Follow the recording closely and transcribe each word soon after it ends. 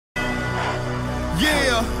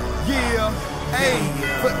Yeah, yeah. Hey,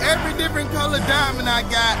 for every different color diamond I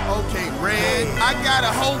got, okay, red, I got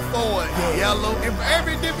a hope for it, yellow. And for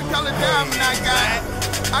every different color diamond I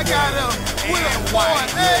got a whip for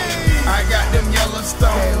it, hey. I got them yellow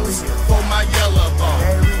stones for my yellow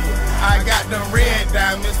bone. I got them red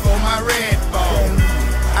diamonds for my red bone.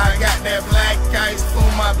 I got that black ice for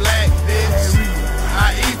my black bitch.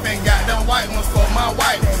 I even got them white ones for my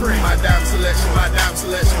white tree. My diamond selection, my diamond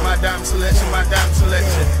selection, my diamond selection, my diamond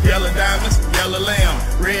selection. Yellow diamonds, yellow lamb.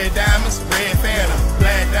 Red diamonds, red phantom.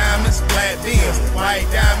 Black diamonds, black beams. White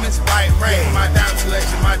diamonds, white rain. My diamond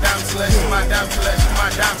selection, my diamond selection, my diamond selection, my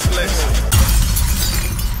diamond selection.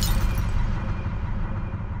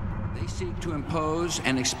 They seek to impose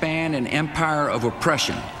and expand an empire of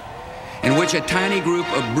oppression, in which a tiny group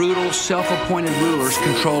of brutal, self-appointed rulers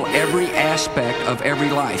control every aspect of every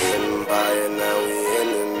life. Empire, now we in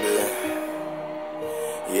it,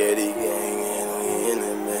 Yetti Gang, and we in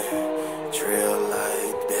it, Trail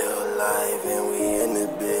life, build life, and we in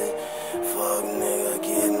it, bit. Fuck nigga,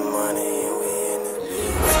 getting money, and we in it,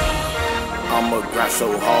 bit. I'ma grind so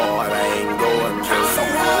hard, I ain't going to.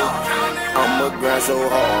 I'ma grind so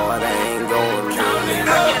hard, I ain't going to.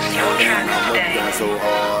 I'ma grind so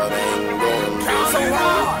hard, I ain't going to. I'ma grind so hard, I ain't going to.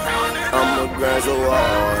 I'ma grind so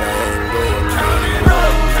hard, I ain't going to.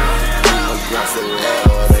 I'ma grind so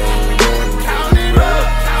hard, I ain't going to.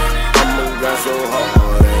 I'ma grind so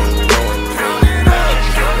hard,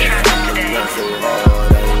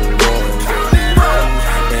 I ain't going to.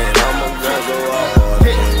 And I'ma grind so hard, I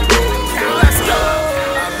ain't going to. Let's go.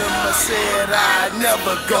 I remember said I'd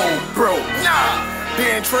never go broke. Nah.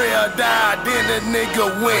 Then Trail died, then the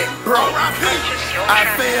nigga went broke. I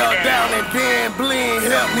fell down and then Bling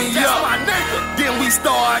helped me up. Then we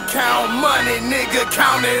started counting money, nigga,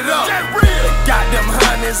 count it up. Got them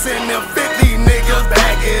hundreds and them 50 niggas,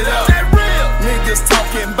 back it up. Niggas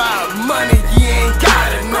talking about money, you ain't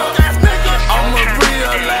got enough. I'm a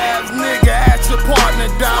real ass nigga, ask your partner,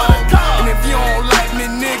 dog. And if you don't like me,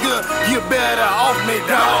 nigga, you better off me,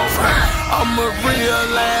 dog. I'm a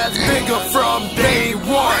real ass nigga from day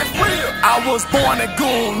one. I was born a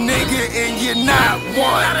goon, nigga, and you're not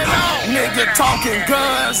one. Nigga talking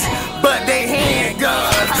guns, but they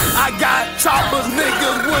handguns. I got choppers,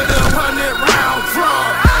 niggas, with 100-round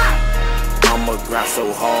drum. I'ma grind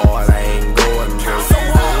so hard, I ain't going to.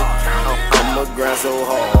 I'ma grind so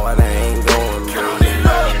hard, I ain't going to.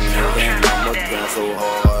 I'ma grind so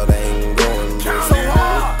hard, I ain't going to.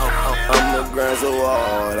 I'ma grind so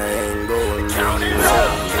hard, I ain't going to. I'ma grind so hard, I ain't going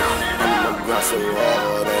to. I'ma grind so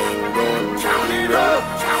hard, I ain't going to.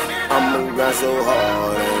 I'ma grind so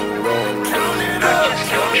hard, I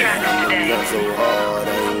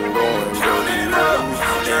ain't going to. I'ma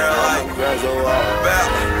grind so hard,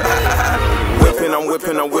 I ain't going to.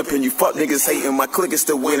 I'm whipping, you fuck niggas hating, my clique is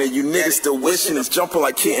still winning, you niggas still wishing, it's jumping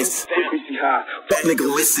like kittens. That nigga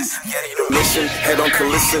listen, Yetti the mission, head on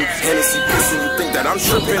collision, Hennessy pissing, you think that I'm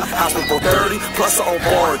tripping, hopping for 30, plus I'm on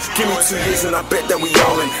board, give me 2 years and I bet that we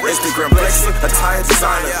all in. Instagram flexing, attire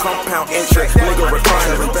designer, compound interest, nigga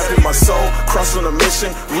refiner, revamping my soul, cross on a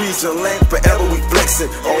mission, region length, forever we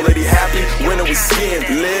flexing, old lady happy, winter we skiing,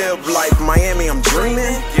 live like Miami, I'm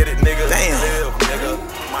dreaming, get it nigga, damn, live nigga.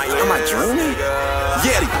 Am I dreaming?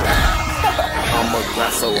 Yetti. I'ma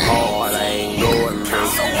grind so hard, I ain't going to.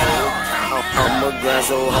 I'ma grind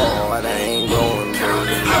so hard, I ain't going to.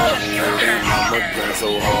 I'ma grind so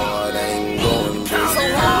hard, I ain't going to.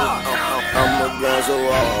 I'ma grind so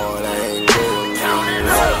hard, I ain't going to.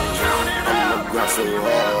 I'ma grind so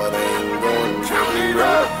hard, I ain't going to.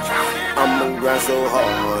 I'ma grind so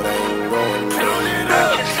hard, I ain't going to. I'ma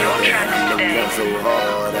grind so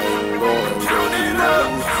hard, I ain't going to.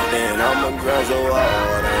 And I'ma grind so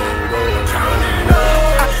hard, I ain't going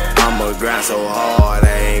broke. I'ma grind so hard, I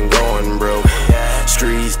ain't going broke.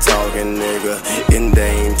 Streets talking, nigga, and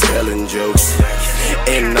they ain't telling jokes.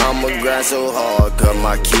 And I'ma grind so hard, cause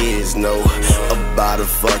my kids know about a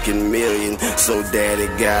fucking million, so daddy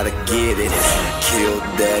gotta get it. Killed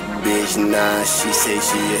that bitch, nah, she say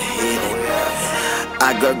she a hit it.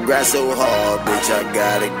 I got grind so hard, bitch, I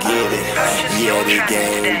gotta get it. Yetti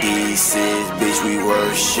Gang, D6, bitch, we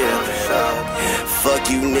worship. Fuck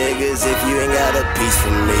you niggas if you ain't got a piece for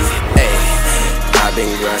me. Ay, I been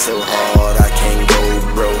grind so hard, I can't go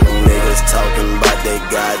broke. Niggas talking about they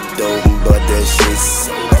got dope, but that shit's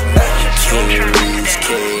so can't reach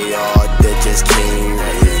KR, that just can't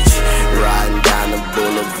reach. Riding down the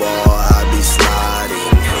boulevard, I be sliding.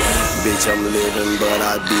 Bitch, I'm living, but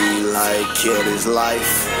I be like, kill this life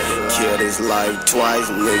twice.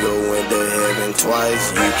 Nigga went to heaven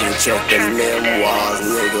twice. You can check the memoirs,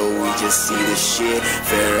 nigga, we just see the shit.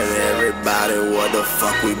 Fair and everybody. about it, what the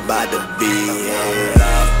fuck we about to be, yeah.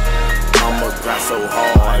 I'ma grind so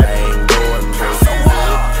hard, I ain't going through.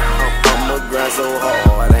 I'ma grind so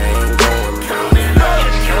hard, I ain't going through.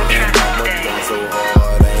 I'ma grind so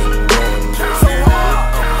hard, I ain't going through.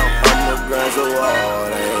 I'ma grind so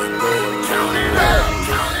hard, I ain't going through.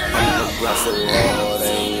 I'ma grind so hard,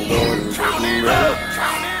 I ain't going through.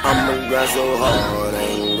 I'ma grind so hard, I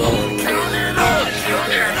ain't going through.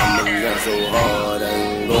 I'ma grind so hard, I ain't